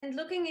And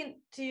looking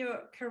into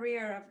your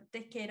career of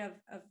decade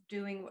of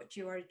doing what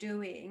you are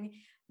doing,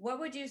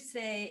 what would you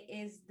say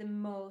is the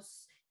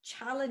most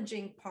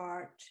challenging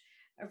part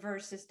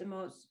versus the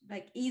most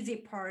like easy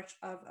part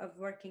of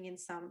working in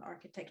sound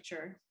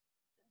architecture?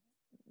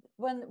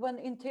 When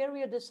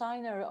interior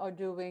designers are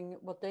doing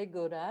what they're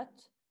good at,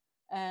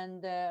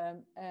 and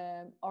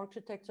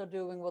architects are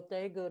doing what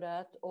they're good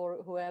at,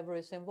 or whoever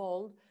is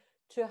involved,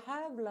 to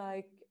have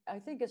like, I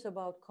think it's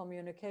about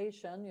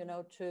communication, you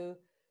know,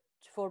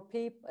 for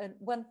people, and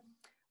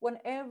when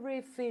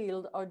every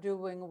field are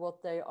doing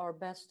what they are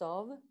best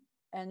of,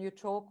 and you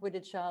talk with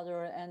each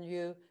other, and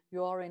you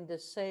are in the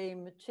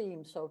same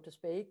team, so to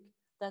speak,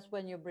 that's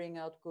when you bring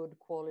out good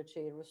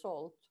quality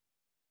result.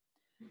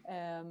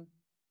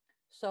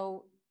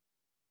 So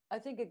I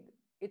think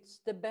it's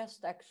the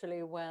best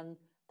actually when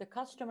the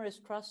customer is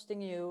trusting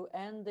you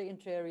and the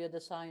interior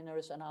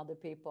designers and other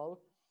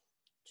people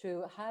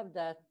to have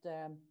that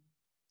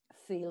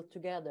feel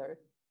together.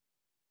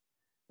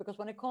 Because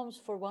when it comes,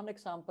 for one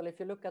example, if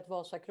you look at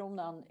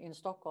Vasakronan in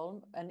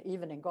Stockholm and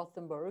even in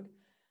Gothenburg,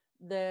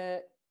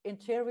 the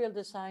interior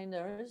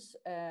designers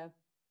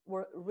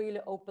were really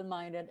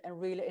open-minded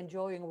and really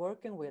enjoying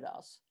working with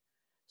us.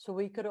 So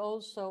we could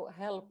also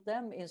help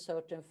them in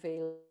certain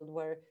field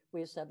where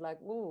we said like,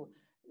 oh,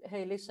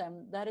 hey,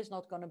 listen, that is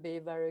not going to be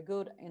very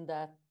good in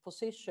that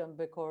position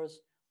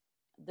because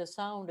the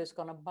sound is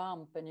going to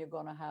bump and you're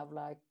going to have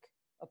like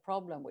a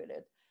problem with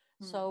it.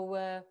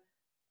 So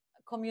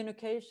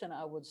communication,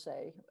 I would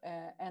say,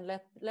 and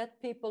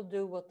let people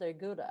do what they're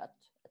good at,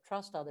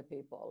 trust other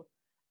people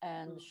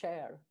and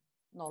share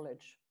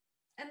knowledge.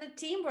 And the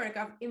teamwork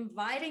of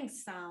inviting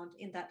sound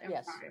in that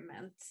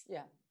environment.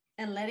 Yeah.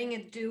 And letting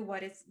it do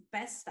what it's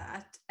best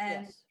at.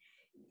 And yes.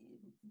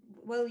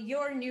 Well,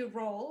 your new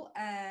role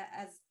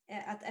as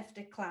at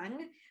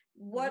Efterklang,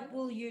 what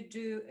will you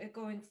do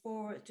going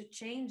forward to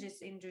change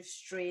this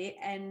industry,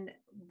 and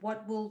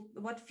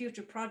what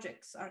future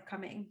projects are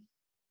coming?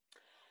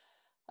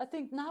 I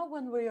think now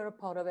when we are a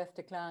part of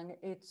Efterklang,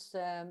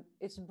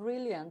 it's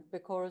brilliant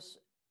because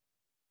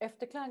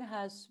Efterklang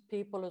has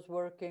people who's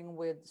working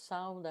with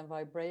sound and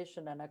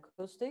vibration and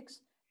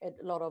acoustics, a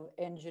lot of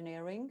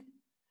engineering.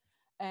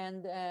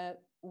 And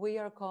we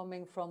are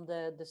coming from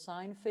the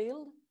design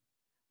field,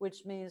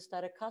 which means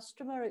that a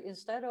customer,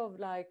 instead of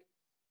like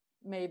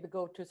maybe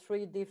go to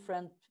 3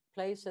 different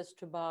places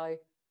to buy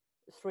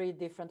 3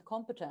 different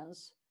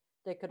competence,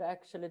 they could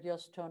actually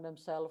just turn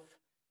themselves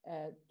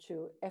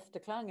to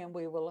Efterklang, and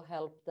we will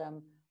help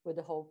them with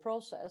the whole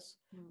process,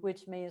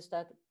 which means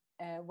that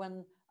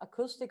when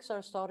acoustics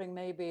are starting,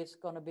 maybe it's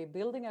going to be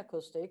building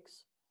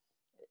acoustics.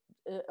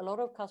 A lot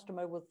of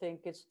customers would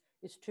think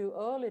it's too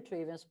early to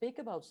even speak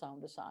about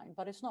sound design,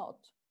 but it's not.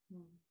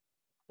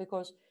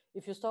 Because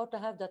if you start to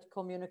have that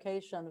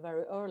communication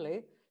very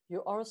early,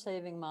 you are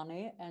saving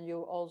money, and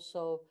you're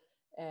also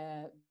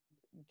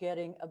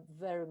getting a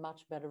very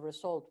much better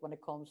result when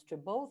it comes to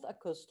both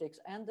acoustics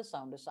and the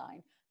sound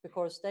design,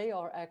 because they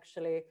are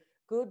actually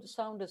good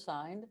sound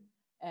design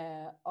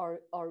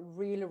are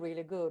really,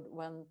 really good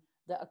when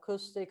the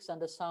acoustics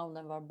and the sound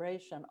and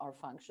vibration are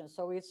functioning.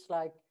 So it's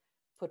like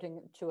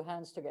putting 2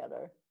 hands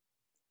together.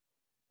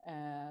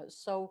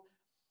 So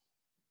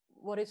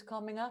what is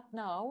coming up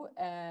now,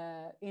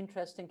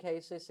 interesting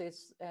cases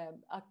is,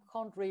 I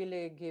can't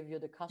really give you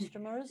the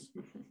customers,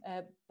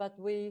 but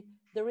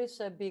there is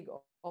a big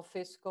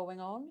office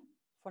going on,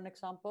 for an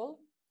example.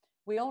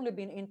 We only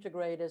been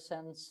integrated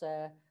since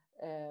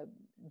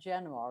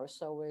January,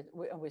 so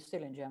we're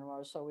still in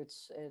January, so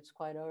it's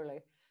quite early.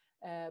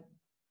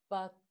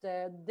 But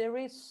there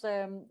is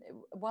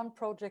one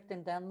project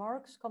in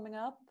Denmark's coming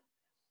up,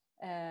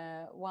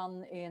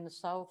 one in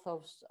south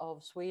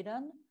of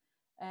Sweden,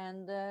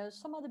 and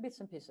some other bits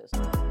and pieces.